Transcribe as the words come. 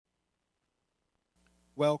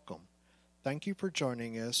Welcome. Thank you for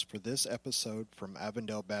joining us for this episode from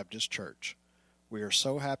Avondale Baptist Church. We are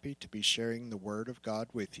so happy to be sharing the Word of God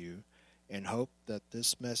with you and hope that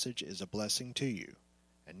this message is a blessing to you.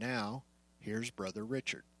 And now, here's Brother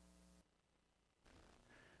Richard.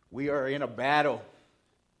 We are in a battle.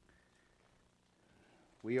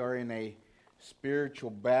 We are in a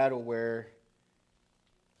spiritual battle where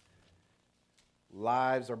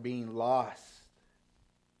lives are being lost.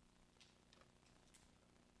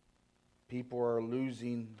 People are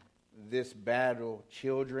losing this battle.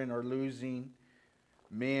 Children are losing.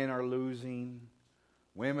 Men are losing.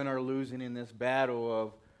 Women are losing in this battle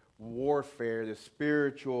of warfare, the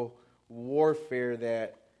spiritual warfare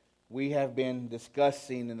that we have been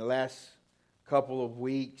discussing in the last couple of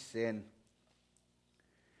weeks. And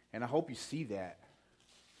I hope you see that.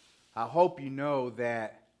 I hope you know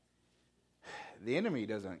that the enemy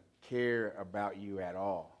doesn't care about you at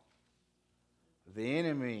all. The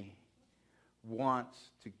enemy wants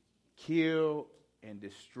to kill and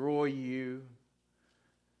destroy you.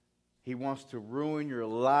 He wants to ruin your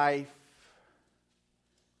life.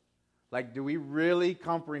 Like, do we really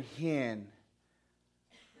comprehend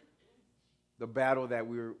the battle that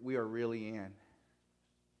we are really in?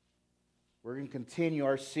 We're going to continue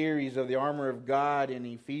our series of the armor of God in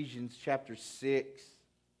Ephesians chapter 6.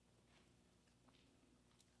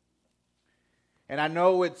 And I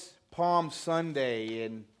know it's Palm Sunday,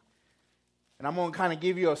 and I'm going to kind of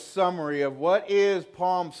give you a summary of what is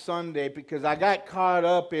Palm Sunday, because I got caught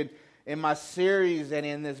up in my series and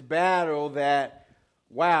in this battle that,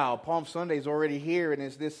 wow, Palm Sunday is already here and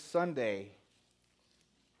it's this Sunday.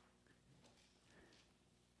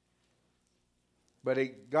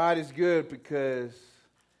 But God is good because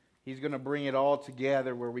He's going to bring it all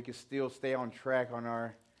together where we can still stay on track on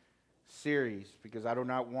our series, because I do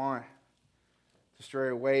not want to stray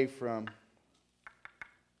away from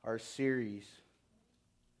our series.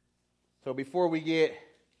 So before we get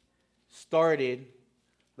started,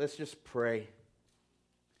 let's just pray.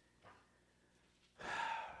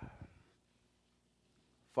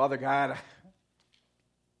 Father God,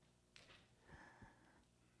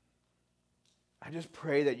 I just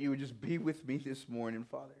pray that you would just be with me this morning,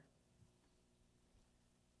 Father.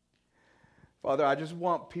 Father, I just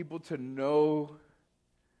want people to know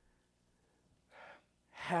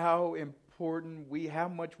how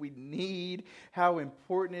much we need, how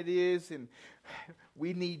important it is, and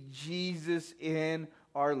we need Jesus in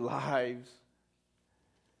our lives.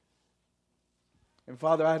 And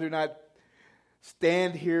Father, I do not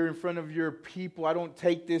stand here in front of your people. I don't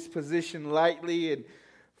take this position lightly. And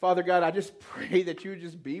Father God, I just pray that you would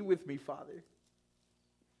just be with me, Father.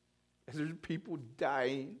 As there's people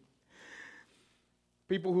dying,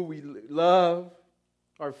 people who we love,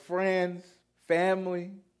 our friends,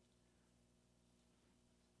 family.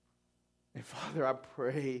 And Father, I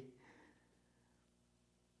pray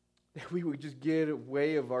that we would just get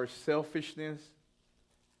away of our selfishness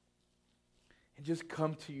and just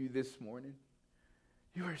come to you this morning.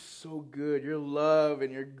 You are so good. Your love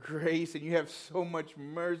and your grace, and you have so much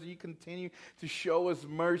mercy. You continue to show us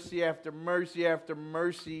mercy after mercy after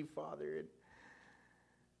mercy, Father. And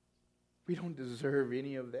we don't deserve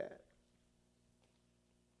any of that.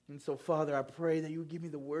 And so, Father, I pray that you would give me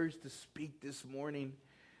the words to speak this morning.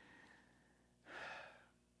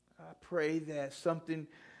 I pray that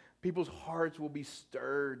people's hearts will be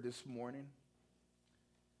stirred this morning.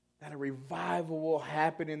 That a revival will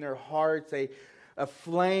happen in their hearts. A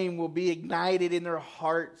flame will be ignited in their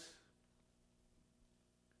hearts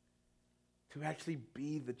to actually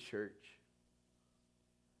be the church.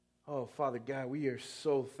 Oh, Father God, we are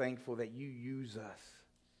so thankful that you use us.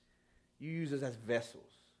 You use us as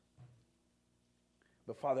vessels.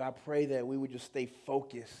 But Father, I pray that we would just stay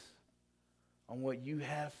focused on what you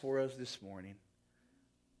have for us this morning.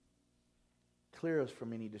 Clear us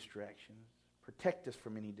from any distractions. Protect us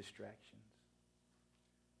from any distractions.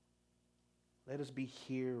 Let us be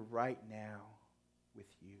here right now with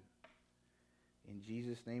you. In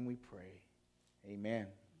Jesus' name we pray. Amen.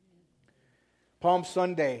 Palm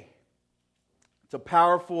Sunday. It's a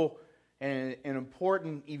powerful and an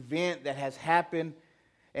important event that has happened,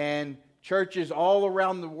 and churches all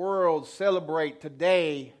around the world celebrate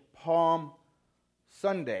today Palm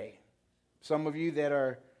Sunday. Some of you that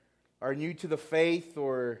are new to the faith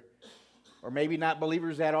or maybe not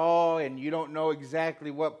believers at all, and you don't know exactly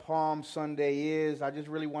what Palm Sunday is, I just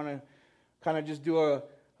really want to kind of just do a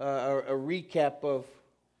recap of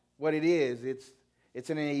what it is. It's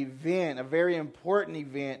an event, a very important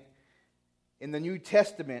event in the New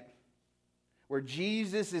Testament where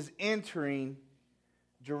Jesus is entering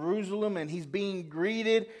Jerusalem and he's being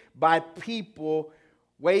greeted by people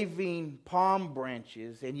waving palm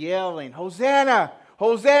branches and yelling, "Hosanna!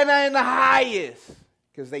 Hosanna in the highest!"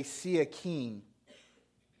 because they see a king.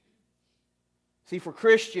 See, for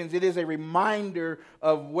Christians, it is a reminder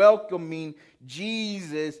of welcoming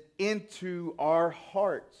Jesus into our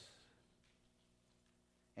hearts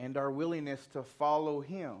and our willingness to follow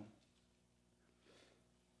Him.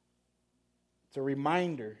 It's a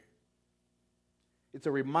reminder. It's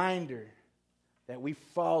a reminder that we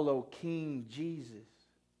follow King Jesus.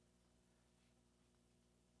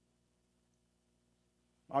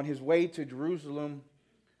 On His way to Jerusalem,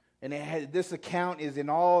 and this account is in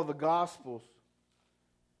all the Gospels.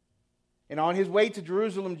 And on His way to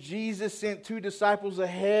Jerusalem, Jesus sent 2 disciples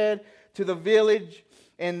ahead to the village,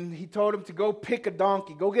 and He told them to go pick a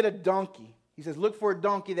donkey. Go get a donkey. He says, look for a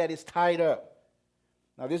donkey that is tied up.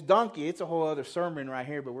 Now this donkey, it's a whole other sermon right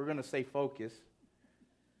here, but we're going to stay focused.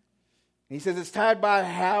 And He says it's tied by a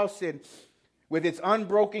house and with its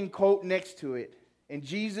unbroken coat next to it. And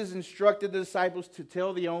Jesus instructed the disciples to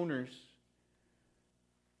tell the owners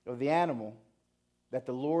of the animal that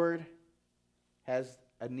the Lord has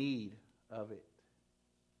a need of it.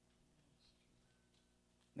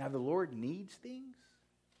 Now the Lord needs things.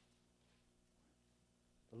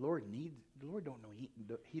 The Lord don't know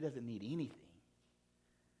He doesn't need anything.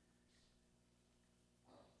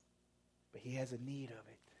 But He has a need of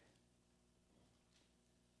it.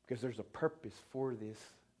 Because there's a purpose for this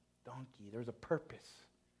donkey. There's a purpose.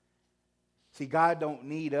 See, God don't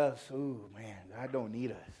need us. Oh man, God don't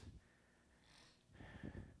need us.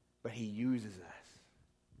 But He uses us.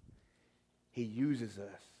 He uses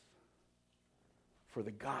us for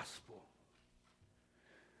the gospel.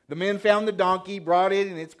 The men found the donkey, brought it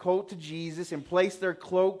and its coat to Jesus, and placed their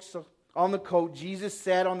cloaks on the coat. Jesus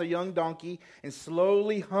sat on the young donkey and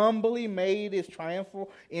slowly, humbly made His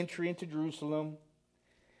triumphal entry into Jerusalem.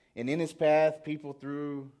 And in His path, people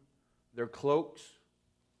threw their cloaks,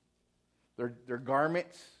 their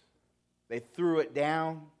garments. They threw it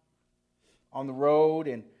down on the road,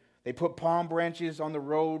 and they put palm branches on the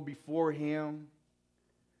road before Him.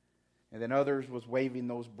 And then others was waving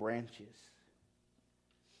those branches.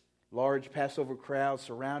 Large Passover crowds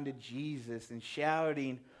surrounded Jesus and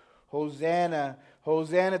shouting, "Hosanna,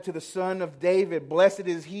 Hosanna to the Son of David. Blessed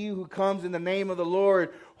is He who comes in the name of the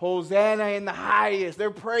Lord. Hosanna in the highest."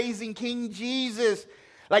 They're praising King Jesus.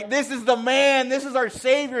 Like, this is the man. This is our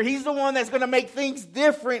Savior. He's the one that's going to make things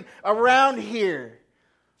different around here.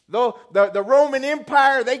 Though the Roman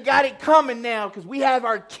Empire, they got it coming now because we have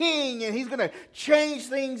our king and He's going to change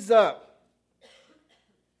things up.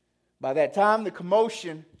 By that time, the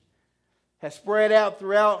commotion has spread out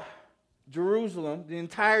throughout Jerusalem, the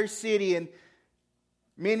entire city, and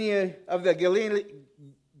many of the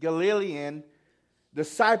Galilean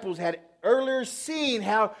disciples had earlier seen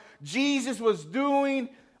how Jesus was doing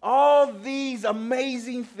all these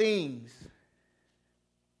amazing things.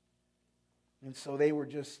 And so they were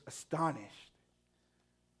just astonished.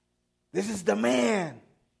 This is the man.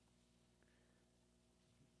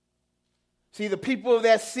 See, the people of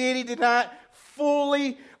that city did not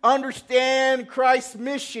fully understand Christ's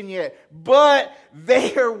mission yet, but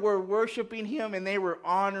they were worshiping Him and they were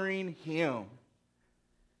honoring Him.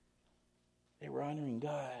 They were honoring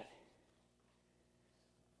God.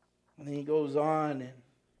 And then He goes on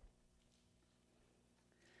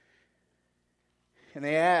and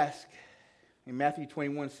they ask, in Matthew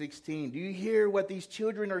 21:16, "Do you hear what these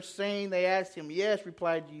children are saying?" They asked Him. "Yes,"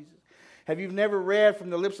 replied Jesus. "Have you never read from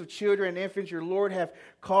the lips of children and infants your Lord have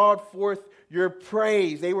called forth your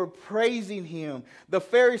praise?" They were praising Him. The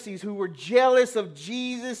Pharisees, who were jealous of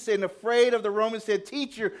Jesus and afraid of the Romans, said,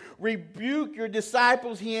 "Teacher, rebuke your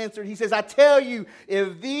disciples," He answered. He says, "I tell you,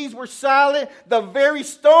 if these were silent, the very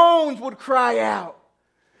stones would cry out."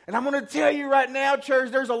 And I'm going to tell you right now, church,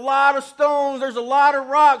 there's a lot of stones, there's a lot of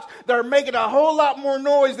rocks that are making a whole lot more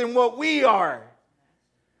noise than what we are.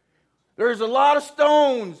 There's a lot of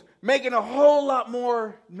stones making a whole lot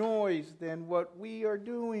more noise than what we are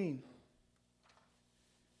doing.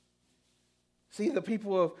 See, the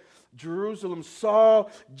people of Jerusalem saw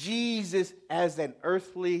Jesus as an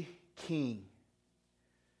earthly king.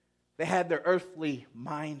 They had their earthly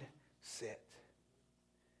mindset.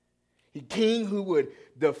 A king who would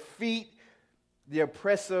defeat the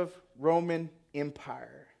oppressive Roman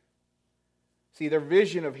Empire. See, their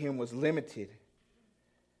vision of Him was limited.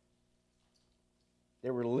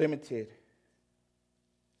 They were limited.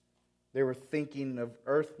 They were thinking of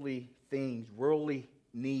earthly things, worldly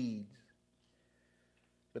needs.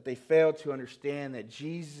 But they failed to understand that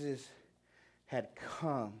Jesus had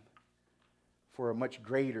come for a much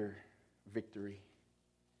greater victory.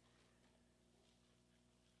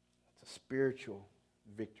 It's a spiritual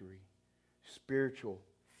victory, spiritual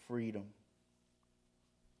freedom.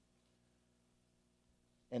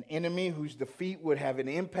 An enemy whose defeat would have an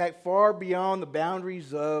impact far beyond the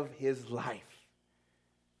boundaries of his life.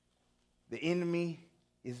 The enemy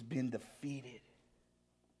has been defeated.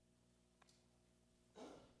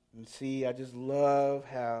 And see, I just love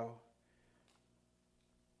how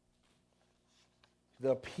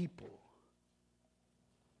the people,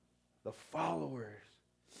 the followers,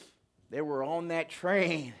 they were on that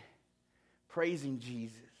train praising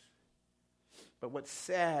Jesus. But what's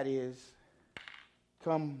sad is,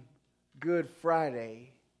 come Good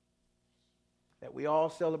Friday, that we all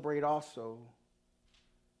celebrate also,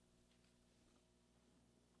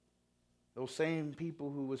 those same people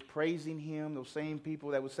who was praising him, those same people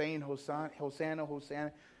that was saying Hosanna, Hosanna,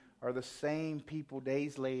 Hosanna, are the same people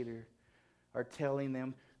days later are telling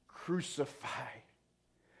them, crucify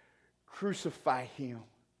him.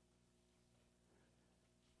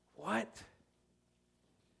 What?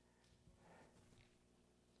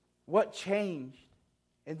 What changed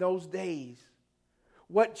in those days?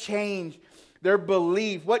 What changed their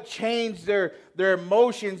belief? What changed their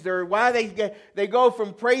emotions? Why they go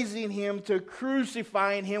from praising him to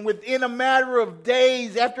crucifying him within a matter of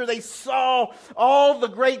days after they saw all the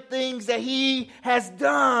great things that he has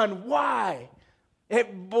done? Why?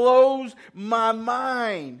 It blows my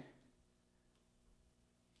mind.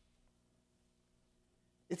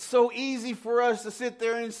 It's so easy for us to sit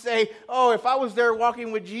there and say, oh, if I was there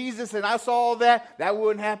walking with Jesus and I saw all that, that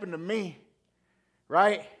wouldn't happen to me.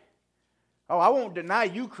 Right? Oh, I won't deny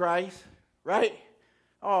you, Christ. Right?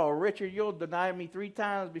 Oh, Richard, you'll deny me 3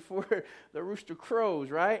 times before the rooster crows,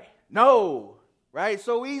 right? No. Right? It's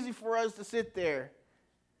so easy for us to sit there.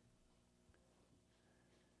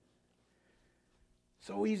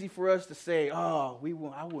 So easy for us to say, oh,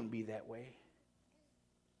 I wouldn't be that way.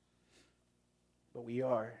 But we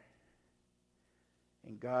are.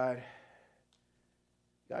 And God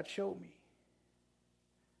showed me.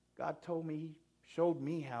 God showed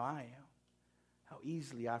me how I am. How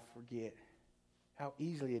easily I forget. How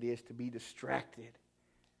easily it is to be distracted.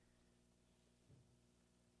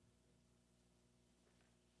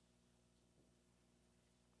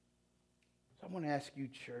 So I want to ask you,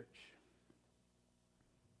 church,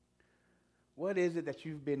 what is it that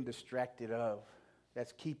you've been distracted of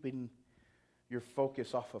that's keeping your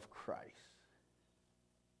focus off of Christ?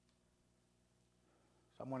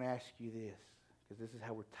 So I'm going to ask you this, because this is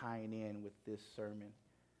how we're tying in with this sermon.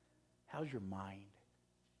 How's your mind?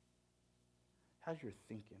 How's your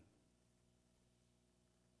thinking?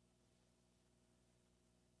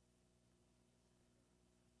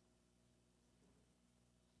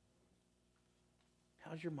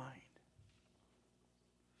 How's your mind?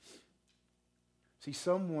 See,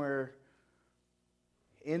 somewhere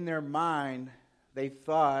in their mind, they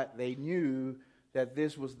thought, they knew that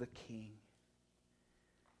this was the king.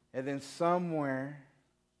 And then somewhere,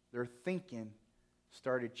 their thinking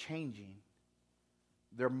started changing.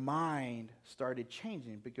 Their mind started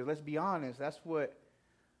changing. Because let's be honest, that's where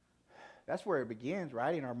it begins,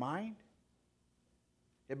 right? In our mind.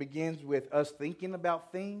 It begins with us thinking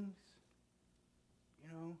about things. You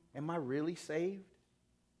know, am I really saved?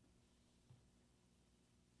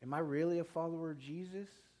 Am I really a follower of Jesus?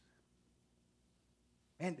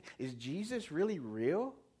 And is Jesus really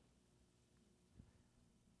real?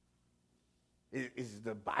 Is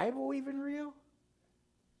the Bible even real?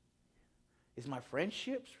 Is my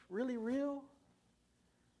friendships really real?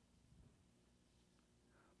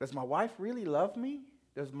 Does my wife really love me?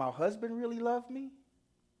 Does my husband really love me?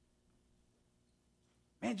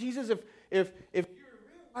 Man, Jesus, if you're real,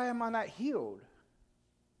 why am I not healed?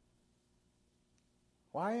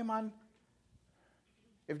 Why am I?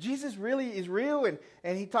 If Jesus really is real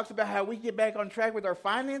and he talks about how we get back on track with our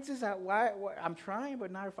finances, why I'm trying,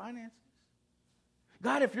 but not our finances.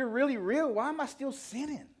 God, if you're really real, why am I still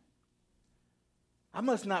sinning? I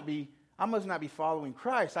must not be following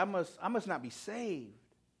Christ. I must not be saved.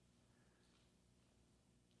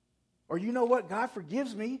 Or you know what? God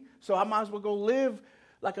forgives me, so I might as well go live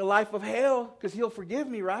like a life of hell because he'll forgive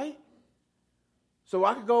me, right? So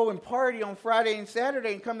I could go and party on Friday and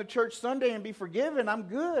Saturday and come to church Sunday and be forgiven. I'm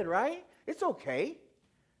good, right? It's okay.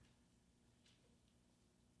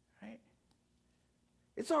 Right?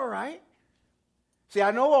 It's all right. See,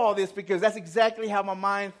 I know all this because that's exactly how my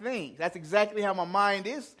mind thinks. That's exactly how my mind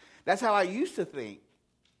is. That's how I used to think.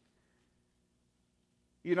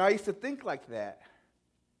 You know, I used to think like that.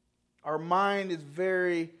 Our mind is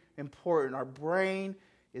very important. Our brain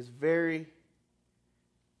is very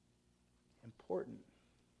important.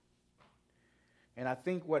 And I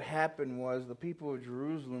think what happened was the people of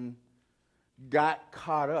Jerusalem got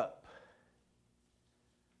caught up.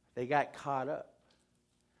 They got caught up.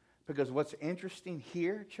 Because what's interesting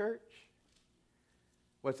here, church,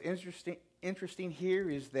 what's interesting here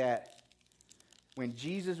is that when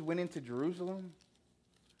Jesus went into Jerusalem,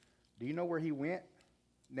 do you know where he went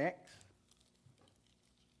next?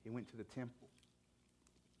 He went to the temple.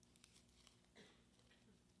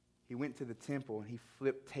 He went to the temple and he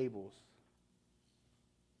flipped tables.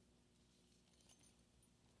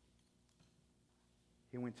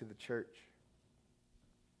 He went to the church.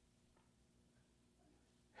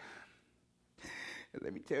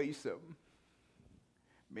 Let me tell you something.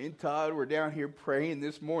 Me and Todd were down here praying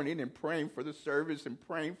this morning and praying for the service and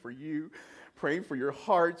praying for you, praying for your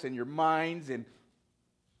hearts and your minds. And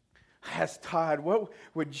I asked Todd, what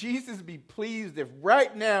would Jesus be pleased if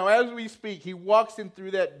right now, as we speak, he walks in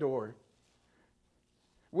through that door?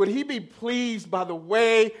 Would he be pleased by the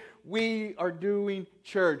way we are doing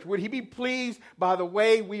church? Would he be pleased by the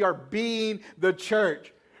way we are being the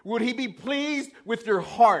church? Would he be pleased with your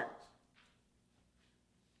heart?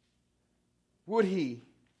 Would he?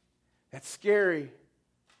 That's scary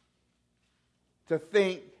to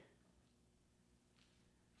think.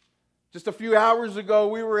 Just a few hours ago,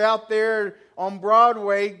 we were out there on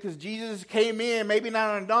Broadway because Jesus came in, maybe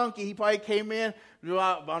not on a donkey. He probably came in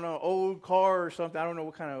on an old car or something. I don't know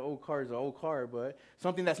what kind of old car is an old car, but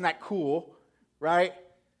something that's not cool, right?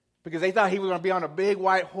 Because they thought he was going to be on a big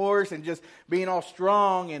white horse and just being all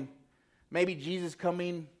strong, and maybe Jesus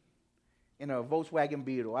coming in a Volkswagen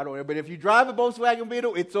Beetle. I don't know. But if you drive a Volkswagen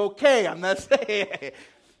Beetle, it's okay. I'm not saying.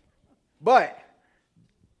 But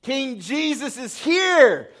King Jesus is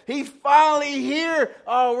here. He's finally here.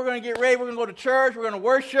 Oh, we're going to get ready. We're going to go to church. We're going to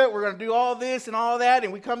worship. We're going to do all this and all that.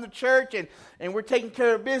 And we come to church and we're taking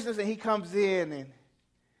care of business. And he comes in and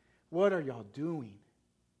what are y'all doing?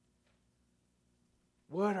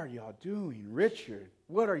 What are y'all doing? Richard,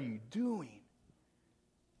 what are you doing?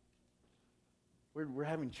 We're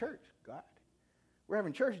having church, God. We're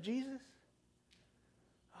having church, Jesus.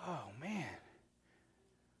 Oh, man.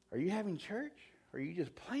 Are you having church? Or are you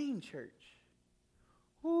just playing church?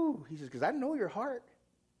 Ooh, he says, because I know your heart.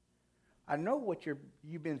 I know what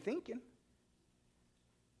you've been thinking.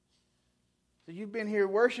 So you've been here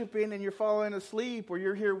worshiping and you're falling asleep, or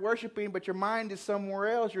you're here worshiping but your mind is somewhere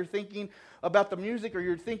else. You're thinking about the music, or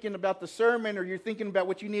you're thinking about the sermon, or you're thinking about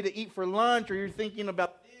what you need to eat for lunch, or you're thinking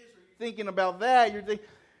about this, or you're thinking about that.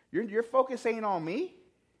 Your focus ain't on me.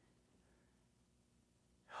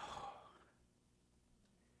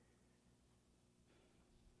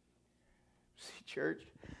 See, church,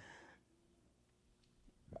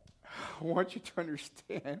 I want you to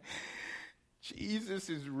understand, Jesus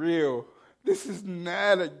is real. This is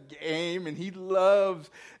not a game, and he loves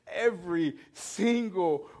every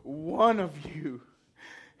single one of you.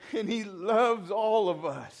 And he loves all of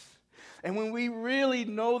us. And when we really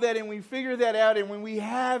know that and we figure that out, and when we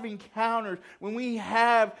have encounters, when we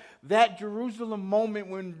have that Jerusalem moment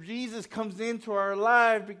when Jesus comes into our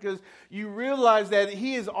life, because you realize that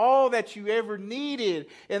he is all that you ever needed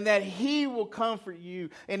and that he will comfort you.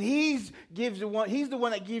 And he's the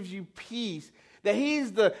one that gives you peace. That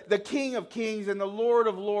he's the King of Kings and the Lord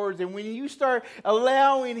of Lords. And when you start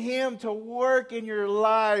allowing him to work in your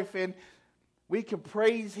life, and we can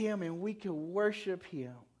praise him and we can worship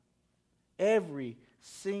him every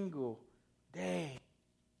single day.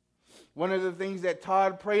 One of the things that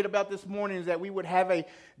Todd prayed about this morning is that we would have a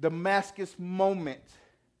Damascus moment.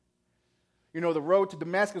 You know, the road to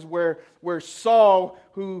Damascus where Saul,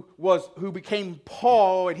 who became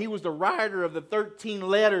Paul, and he was the writer of the 13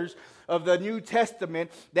 letters of the New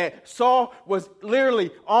Testament, that Saul was literally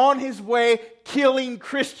on his way killing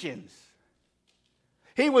Christians.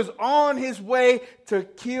 He was on his way to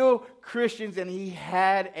kill Christians, and he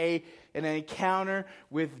had an encounter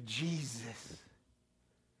with Jesus.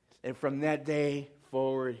 And from that day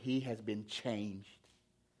forward, he has been changed.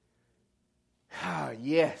 Ah,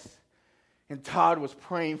 yes. And Todd was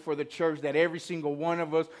praying for the church that every single one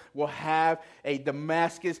of us will have a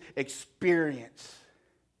Damascus experience.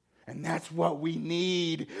 And that's what we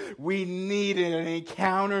need. We need an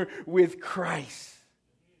encounter with Christ.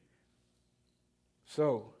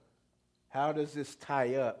 So, how does this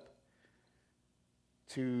tie up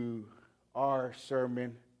to our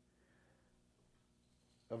sermon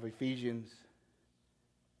of Ephesians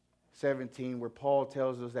 17, where Paul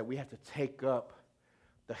tells us that we have to take up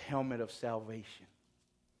the helmet of salvation?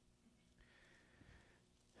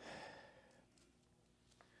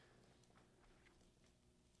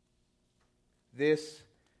 This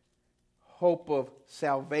hope of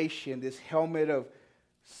salvation, this helmet of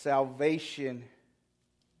salvation,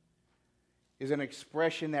 is an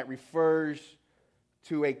expression that refers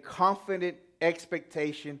to a confident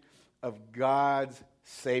expectation of God's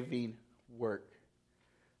saving work.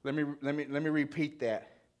 Let me repeat that.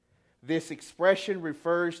 This expression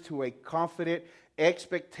refers to a confident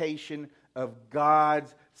expectation of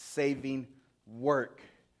God's saving work.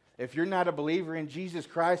 If you're not a believer in Jesus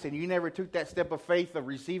Christ and you never took that step of faith of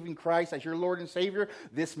receiving Christ as your Lord and Savior,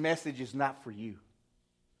 this message is not for you.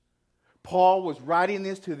 Paul was writing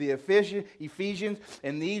this to the Ephesians,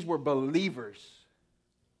 and these were believers.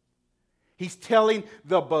 He's telling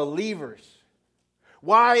the believers.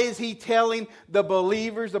 Why is he telling the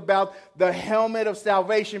believers about the helmet of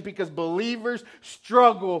salvation? Because believers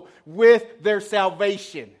struggle with their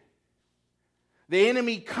salvation. The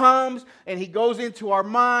enemy comes and he goes into our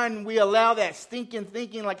mind, and we allow that stinking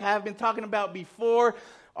thinking like I've been talking about before.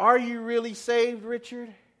 Are you really saved,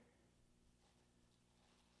 Richard?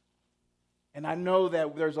 And I know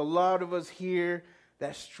that there's a lot of us here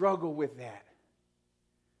that struggle with that.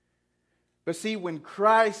 But see, when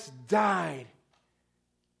Christ died,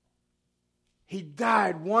 He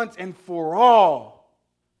died once and for all.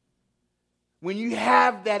 When you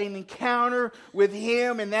have that encounter with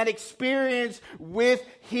Him and that experience with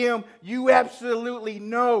Him, you absolutely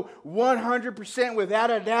know 100%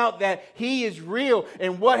 without a doubt that He is real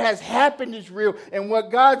and what has happened is real and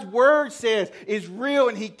what God's Word says is real,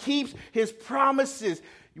 and He keeps His promises.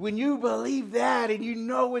 When you believe that and you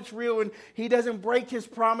know it's real and He doesn't break His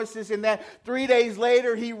promises, and that 3 days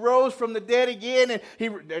later He rose from the dead again, and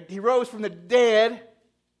He rose from the dead.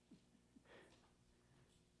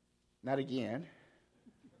 Not again.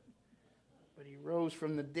 But He rose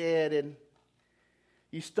from the dead, and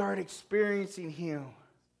you start experiencing Him.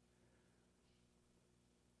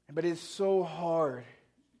 But it's so hard.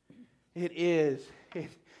 It is.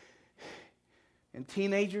 And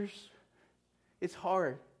teenagers, it's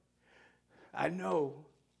hard. I know.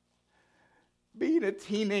 Being a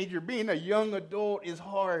teenager, being a young adult is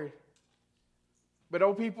hard. But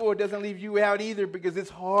old people, it doesn't leave you out either, because it's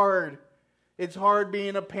hard. It's hard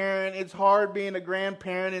being a parent. It's hard being a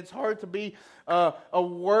grandparent. It's hard to be a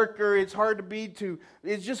worker. It's hard to be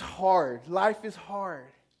it's just hard. Life is hard.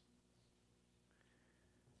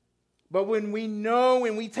 But when we know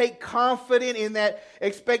and we take confidence in that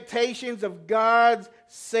expectations of God's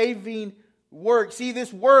saving work. See,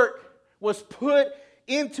 this work was put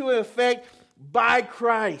into effect by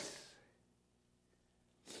Christ.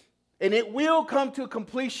 And it will come to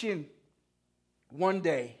completion one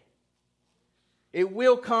day. It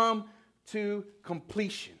will come to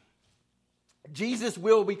completion. Jesus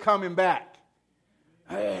will be coming back.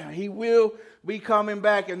 He will be coming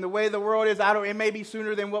back. And the way the world is, it may be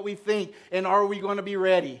sooner than what we think. And are we going to be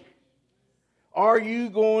ready? Are you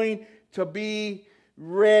going to be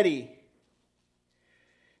ready?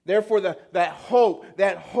 Therefore, that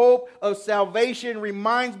hope of salvation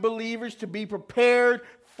reminds believers to be prepared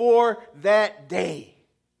for that day.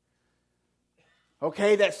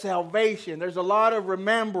 Okay, that salvation. There's a lot of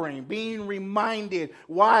remembering, being reminded.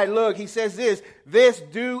 Why? Look, he says this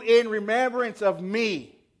do in remembrance of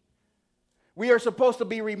me. We are supposed to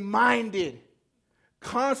be reminded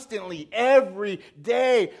constantly, every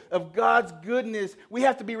day, of God's goodness. We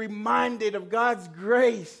have to be reminded of God's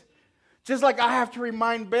grace. Just like I have to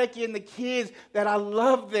remind Becky and the kids that I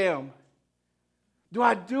love them. Do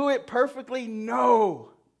I do it perfectly? No.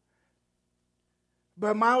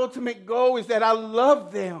 But my ultimate goal is that I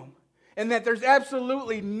love them, and that there's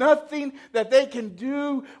absolutely nothing that they can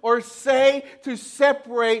do or say to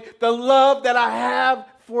separate the love that I have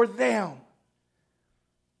for them.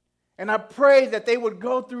 And I pray that they would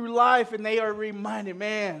go through life and they are reminded,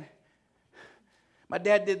 man, my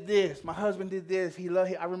dad did this, my husband did this,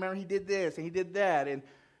 I remember he did this and he did that. And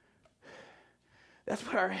that's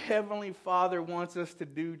what our Heavenly Father wants us to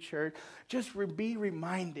do, church. Just be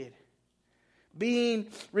reminded. Being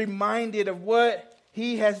reminded of what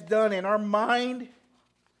He has done in our mind.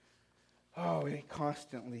 Oh, it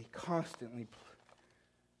constantly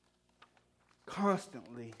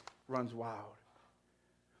runs wild.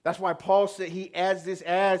 That's why Paul said he adds this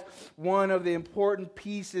as one of the important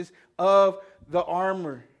pieces of the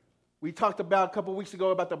armor. We talked about a couple weeks ago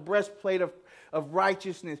about the breastplate of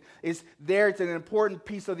righteousness. It's an important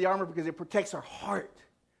piece of the armor because it protects our heart.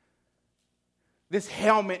 This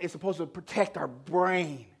helmet is supposed to protect our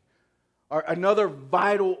brain, another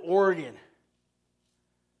vital organ.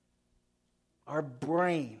 Our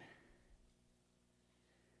brain.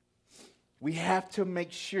 We have to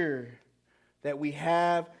make sure that we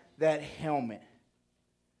have that helmet.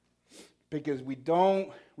 Because we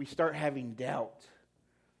start having doubt.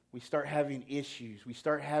 We start having issues. We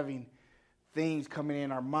start having things coming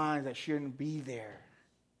in our minds that shouldn't be there.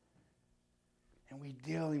 And we're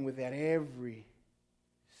dealing with that every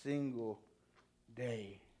single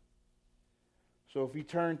day. So if you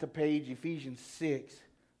turn to page Ephesians 6,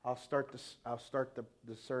 I'll start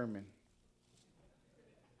the sermon.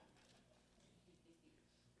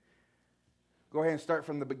 Go ahead and start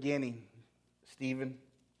from the beginning, Stephen.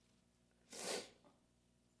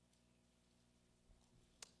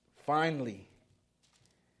 Finally,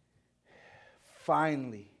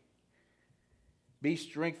 be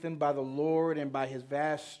strengthened by the Lord and by His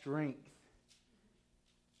vast strength.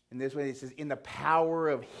 In this way it says, in the power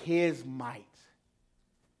of His might.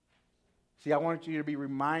 See, I want you to be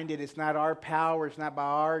reminded it's not our power, it's not by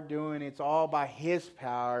our doing, it's all by His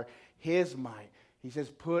power, His might. He says,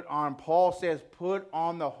 Paul says, put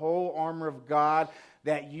on the whole armor of God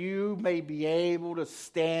that you may be able to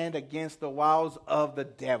stand against the wiles of the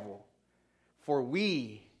devil. For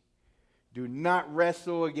we do not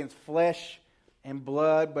wrestle against flesh and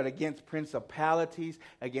blood, but against principalities,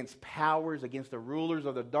 against powers, against the rulers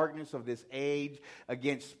of the darkness of this age,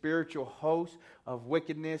 against spiritual hosts of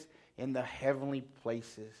wickedness in the heavenly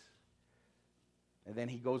places. And then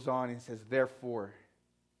he goes on and says, therefore.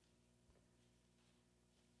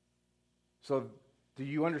 So, do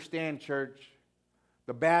you understand, church?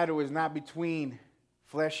 The battle is not between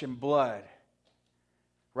flesh and blood,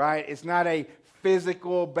 right? It's not a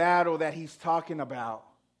physical battle that he's talking about.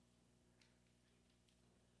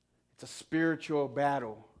 It's a spiritual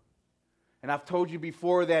battle. And I've told you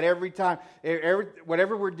before that every time,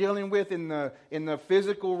 whatever we're dealing with in the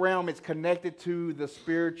physical realm, it's connected to the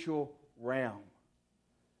spiritual realm.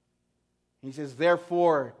 He says,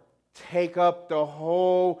 therefore, take up the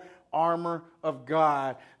whole armor of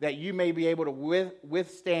God, that you may be able to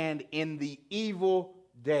withstand in the evil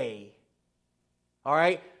day. All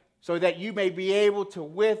right? So that you may be able to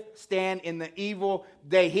withstand in the evil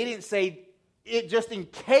day. He didn't say it just in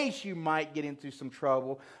case you might get into some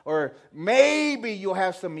trouble, or maybe you'll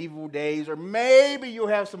have some evil days, or maybe you'll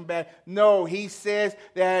have some bad. No, he says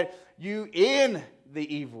that you in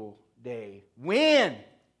the evil day. When?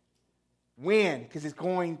 Because it's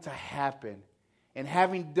going to happen. And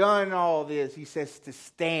having done all this, he says to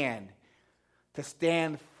stand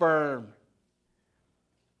firm.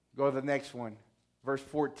 Go to the next one, verse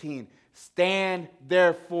 14. Stand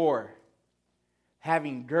therefore,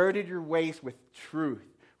 having girded your waist with truth.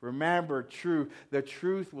 Remember, truth. The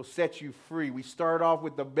truth will set you free. We start off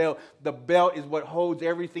with the belt. The belt is what holds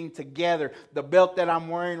everything together. The belt that I'm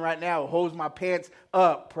wearing right now holds my pants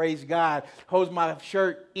up, praise God. Holds my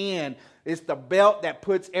shirt in. It's the belt that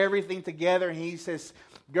puts everything together. And he says,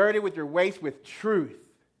 gird it with your waist with truth.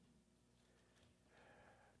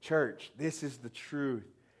 Church, this is the truth.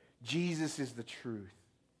 Jesus is the truth.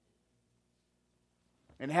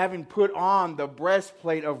 And having put on the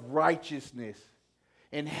breastplate of righteousness,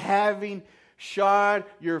 and having shod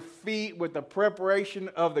your feet with the preparation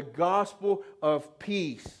of the gospel of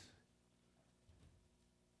peace.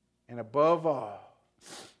 And above all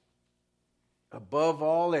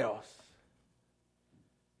else,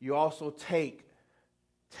 you also take.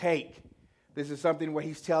 This is something what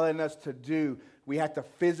he's telling us to do. We have to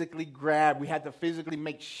physically grab. We have to physically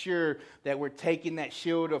make sure that we're taking that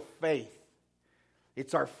shield of faith.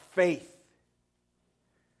 It's our faith.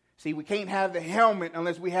 See, we can't have the helmet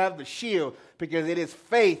unless we have the shield, because it is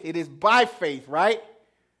faith. It is by faith, right?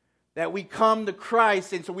 That we come to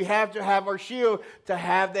Christ, and so we have to have our shield to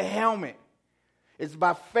have the helmet. It's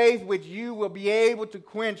by faith which you will be able to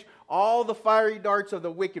quench all the fiery darts of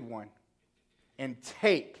the wicked one. And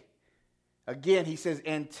take, again he says,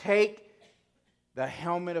 and take the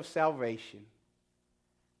helmet of salvation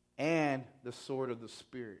and the sword of the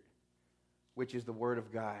Spirit, which is the word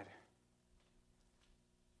of God.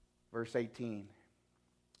 Verse 18,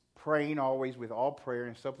 praying always with all prayer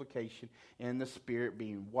and supplication in the Spirit,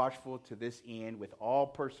 being watchful to this end with all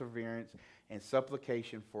perseverance and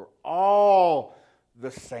supplication for all the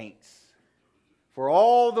saints, for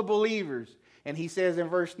all the believers. And he says in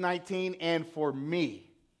verse 19, and for me,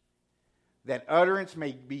 that utterance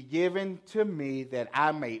may be given to me, that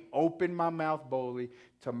I may open my mouth boldly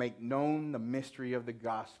to make known the mystery of the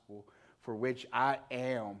gospel, for which I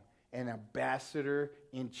am an ambassador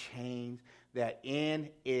in chains, that in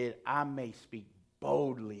it I may speak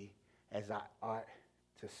boldly as I ought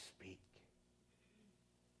to speak.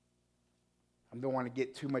 I don't want to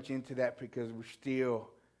get too much into that, because we're still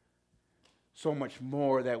so much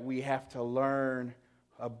more that we have to learn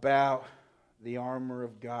about the armor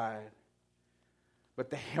of God.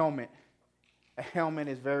 But a helmet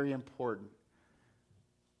is very important.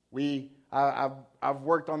 We I've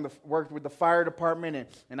worked with the fire department,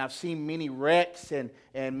 and I've seen many wrecks, and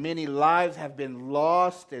many lives have been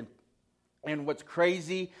lost. And what's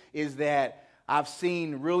crazy is that I've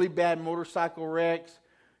seen really bad motorcycle wrecks.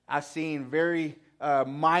 I've seen very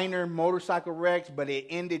minor motorcycle wrecks, but it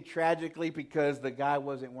ended tragically because the guy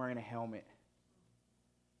wasn't wearing a helmet.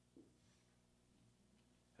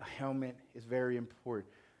 A helmet is very important.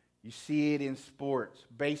 You see it in sports.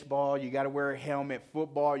 Baseball, you got to wear a helmet.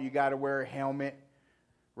 Football, you got to wear a helmet,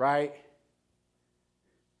 right?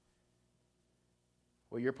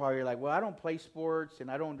 Well, you're probably like, well, I don't play sports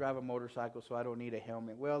and I don't drive a motorcycle, so I don't need a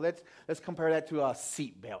helmet. Well, let's compare that to a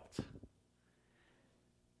seat belt.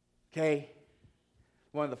 Okay?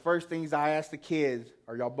 One of the first things I ask the kids,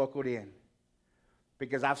 are y'all buckled in?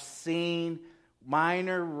 Because I've seen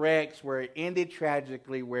minor wrecks where it ended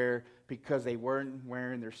tragically because they weren't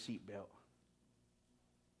wearing their seatbelt.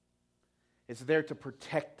 It's there to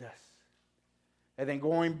protect us. And then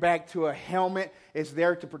going back to a helmet, it's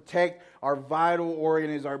there to protect our vital organ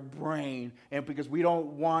is our brain. And because we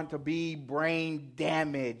don't want to be brain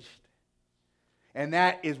damaged. And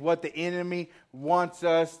that is what the enemy wants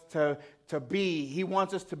us to be. He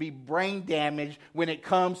wants us to be brain damaged when it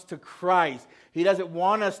comes to Christ. He doesn't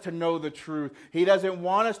want us to know the truth. He doesn't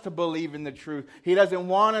want us to believe in the truth. He doesn't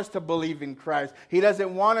want us to believe in Christ. He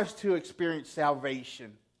doesn't want us to experience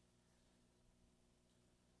salvation.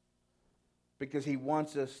 Because he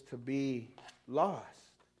wants us to be lost.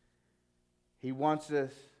 He wants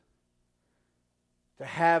us to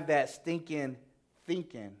have that stinking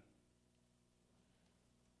thinking.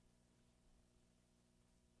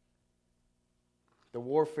 The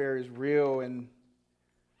warfare is real, and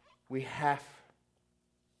we have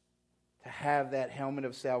to have that helmet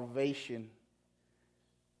of salvation.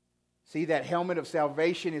 See, that helmet of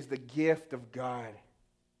salvation is the gift of God.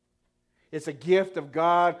 It's a gift of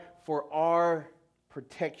God for our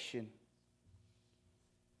protection.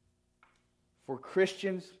 For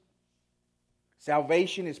Christians,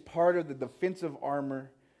 salvation is part of the defensive armor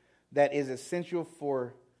that is essential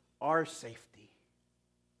for our safety.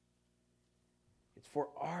 It's for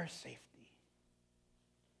our safety.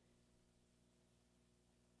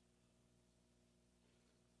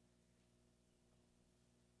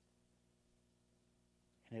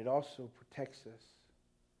 And it also protects us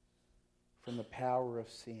from the power of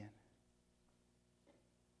sin.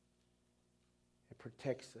 It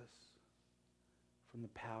protects us from the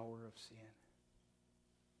power of sin.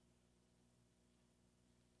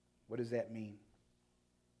 What does that mean?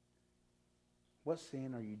 What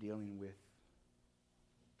sin are you dealing with?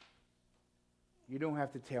 You don't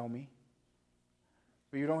have to tell me.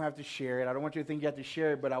 But you don't have to share it. I don't want you to think you have to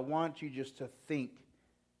share it, but I want you just to think.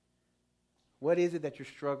 What is it that you're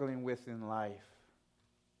struggling with in life?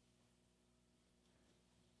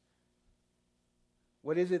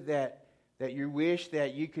 What is it that you wish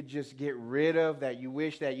that you could just get rid of, that you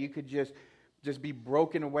wish that you could just be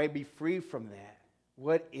broken away, be free from that?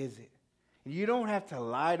 What is it? You don't have to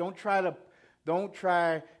lie. Don't try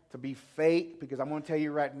to be fake, because I'm going to tell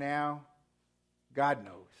you right now, God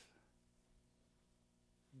knows.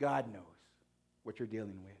 God knows what you're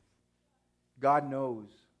dealing with. God knows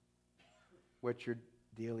what you're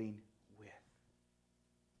dealing with.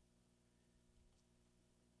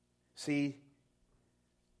 See,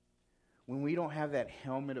 when we don't have that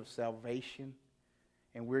helmet of salvation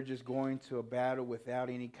and we're just going to a battle without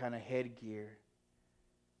any kind of headgear,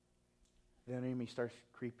 the enemy starts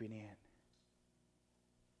creeping in.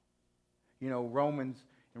 You know,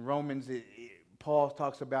 in Romans, Paul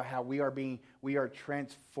talks about how we are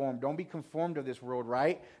transformed. Don't be conformed to this world,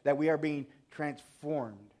 right? That we are being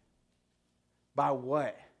transformed. By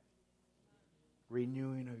what?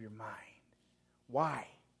 Renewing of your mind. Why?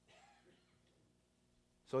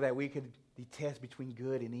 So that we could detest between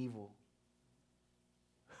good and evil.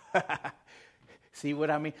 See what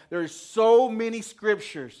I mean? There's so many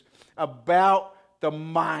scriptures about the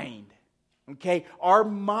mind. Okay? Our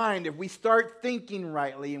mind, if we start thinking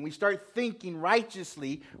rightly and we start thinking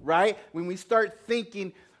righteously, right? When we start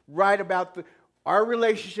thinking right about our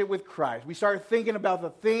relationship with Christ, we start thinking about the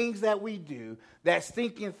things that we do, that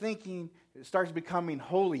thinking starts becoming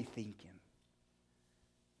holy thinking.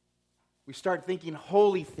 We start thinking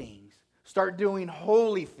holy things, start doing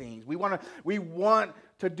holy things. We want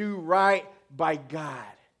to do right by God.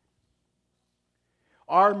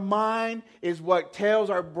 Our mind is what tells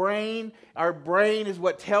our brain is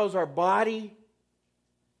what tells our body.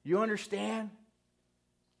 You understand?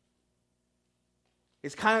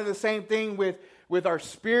 It's kind of the same thing with our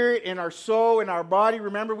spirit and our soul and our body.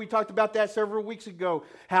 Remember, we talked about that several weeks ago.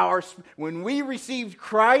 How when we received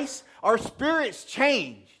Christ, our spirits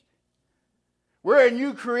changed. We're a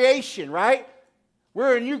new creation, right?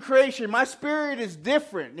 We're a new creation. My spirit is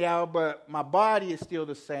different now, but my body is still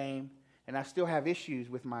the same, and I still have issues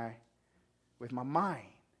with my mind.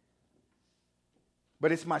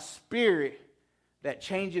 But it's my spirit that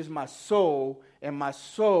changes my soul, and my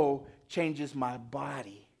soul changes my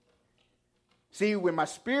body. See, when my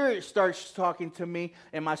spirit starts talking to me,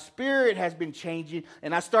 and my spirit has been changing,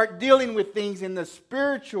 and I start dealing with things in the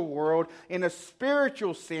spiritual world, in a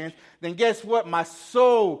spiritual sense, then guess what? My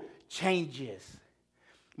soul changes.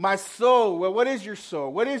 My soul, well, what is your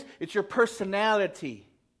soul? It's your personality,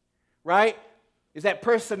 right? It's that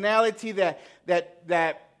personality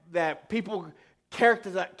that people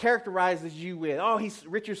characterizes you with. Oh,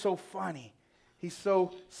 Richard's so funny. He's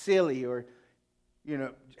so silly, or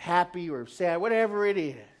happy or sad, whatever it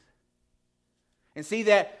is. And see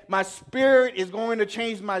that my spirit is going to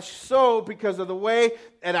change my soul because of the way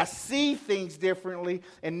that I see things differently,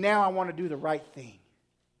 and now I want to do the right thing.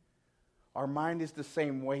 Our mind is the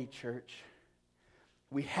same way, church.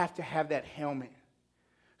 We have to have that helmet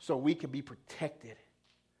so we can be protected,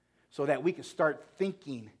 so that we can start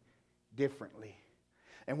thinking differently.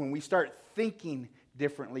 And when we start thinking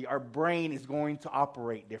differently, our brain is going to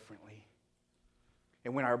operate differently.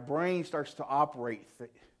 And when our brain starts to operate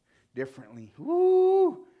differently,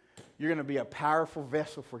 you're going to be a powerful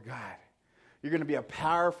vessel for God. You're going to be a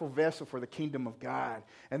powerful vessel for the kingdom of God.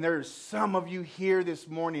 And there's some of you here this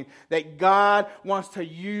morning that God wants to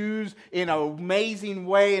use in an amazing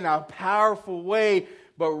way, in a powerful way.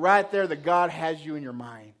 But right there, the God has you in your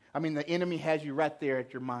mind. The enemy has you right there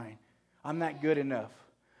at your mind. I'm not good enough.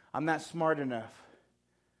 I'm not smart enough.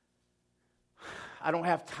 I don't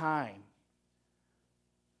have time.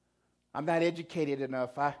 I'm not educated enough.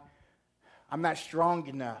 I'm not strong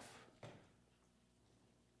enough.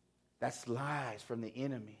 That's lies from the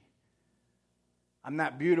enemy. I'm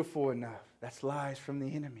not beautiful enough. That's lies from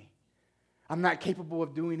the enemy. I'm not capable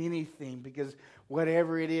of doing anything because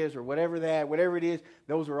whatever it is or whatever it is,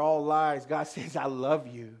 those are all lies. God says, I love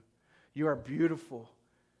you. You are beautiful.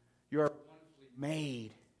 You are wonderfully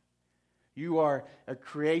made. You are a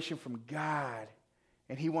creation from God,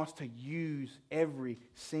 and He wants to use every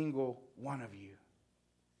single one of you.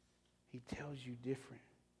 He tells you different.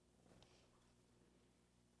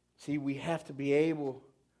 See, we have to be able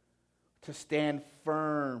to stand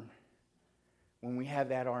firm when we have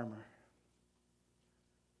that armor.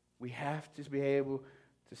 We have to be able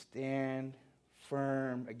to stand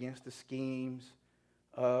firm against the schemes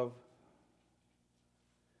of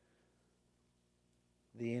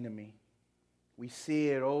the enemy. We see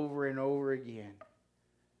it over and over again.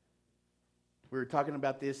 We were talking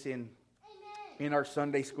about this in our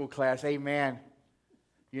Sunday school class. Amen.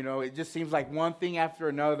 It just seems like one thing after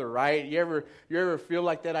another, right? You ever feel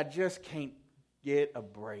like that? I just can't get a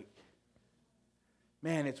break.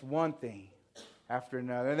 Man, it's one thing after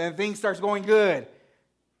another. And then things starts going good.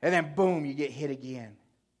 And then boom, you get hit again.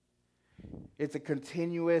 It's a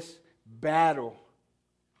continuous battle.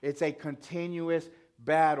 It's a continuous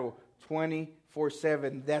battle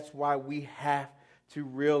 24/7. That's why we have to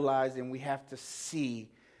realize and we have to see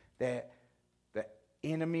that the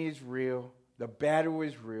enemy is real, the battle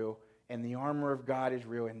is real, and the armor of God is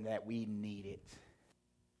real, and that we need it.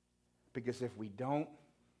 Because if we don't,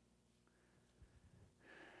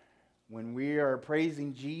 when we are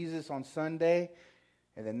praising Jesus on Sunday,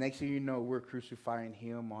 and the next thing you know, we're crucifying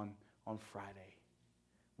Him on Friday.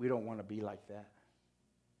 We don't want to be like that.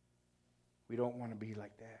 We don't want to be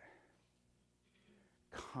like that.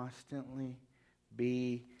 Constantly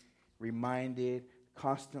be reminded,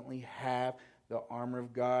 constantly have the armor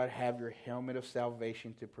of God, have your helmet of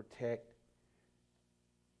salvation to protect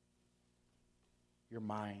your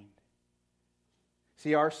mind.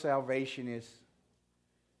 See, our salvation is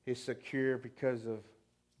secure because of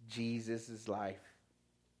Jesus' life.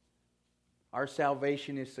 Our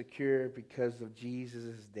salvation is secure because of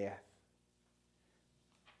Jesus' death.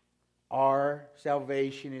 Our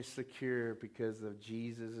salvation is secure because of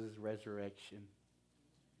Jesus' resurrection.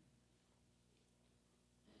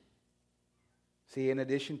 See, in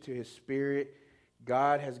addition to His Spirit,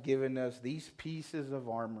 God has given us these pieces of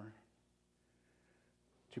armor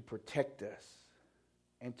to protect us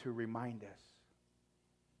and to remind us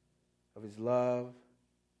of His love,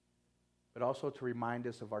 but also to remind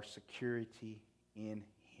us of our security in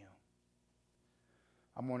Him.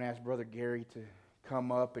 I'm going to ask Brother Gary to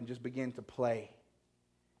come up and just begin to play.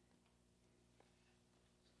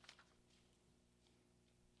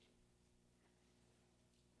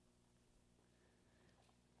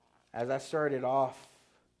 As I started off,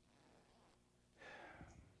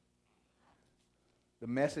 the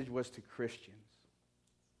message was to Christians.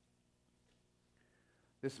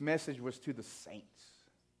 This message was to the saints.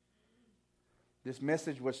 This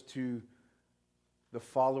message was to the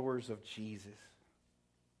followers of Jesus.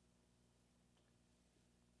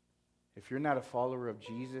 If you're not a follower of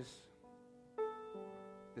Jesus,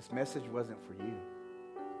 this message wasn't for you.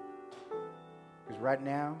 Because right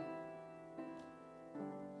now,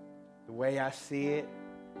 the way I see it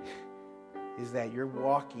is that you're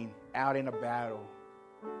walking out in a battle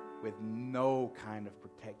with no kind of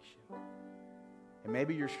protection. And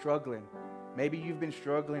maybe you're struggling. Maybe you've been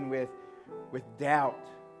struggling with doubt.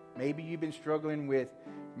 Maybe you've been struggling with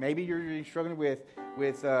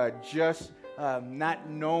just not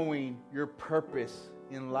knowing your purpose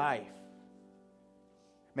in life.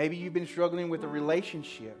 Maybe you've been struggling with a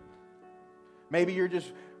relationship. Maybe you're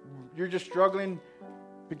just struggling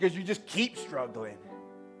because you just keep struggling.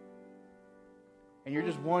 And you're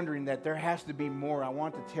just wondering that there has to be more. I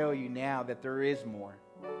want to tell you now that there is more.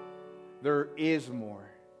 There is more.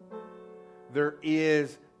 There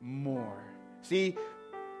is more. See,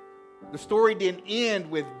 the story didn't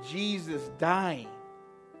end with Jesus dying.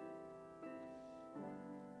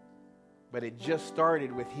 But it just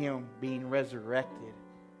started with him being resurrected.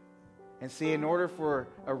 And see, in order for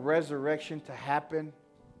a resurrection to happen,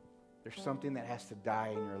 there's something that has to die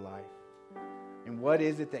in your life. And what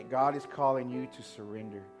is it that God is calling you to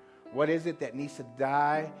surrender? What is it that needs to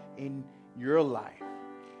die in your life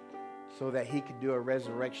so that he could do a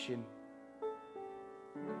resurrection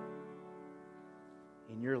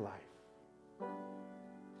in your life?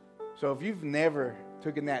 So if you've never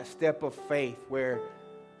taken that step of faith where,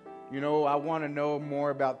 I want to know more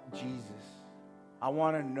about Jesus. I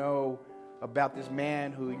want to know about this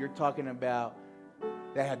man who you're talking about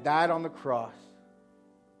that had died on the cross.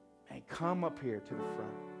 And come up here to the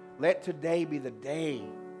front. Let today be the day.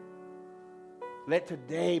 Let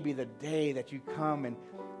today be the day that you come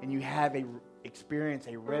and you have experience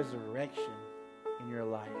a resurrection in your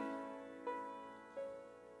life.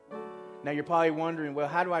 Now you're probably wondering, well,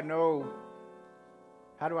 how do I know?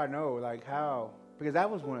 How do I know? Like how? Because that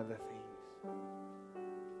was one of the things.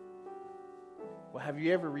 Well, have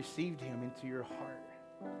you ever received him into your heart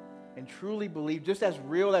and truly believe, just as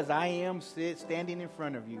real as I am standing in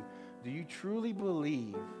front of you, do you truly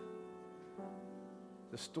believe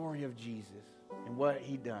the story of Jesus and what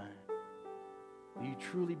he done? Do you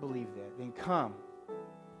truly believe that? Then come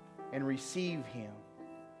and receive him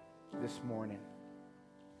this morning.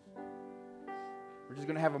 We're just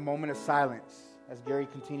going to have a moment of silence as Gary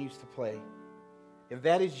continues to play. If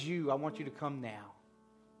that is you, I want you to come now.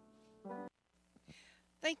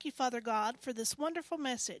 Thank you, Father God, for this wonderful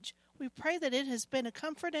message. We pray that it has been a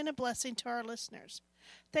comfort and a blessing to our listeners.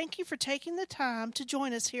 Thank you for taking the time to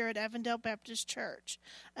join us here at Avondale Baptist Church.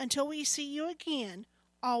 Until we see you again,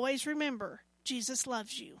 always remember, Jesus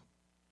loves you.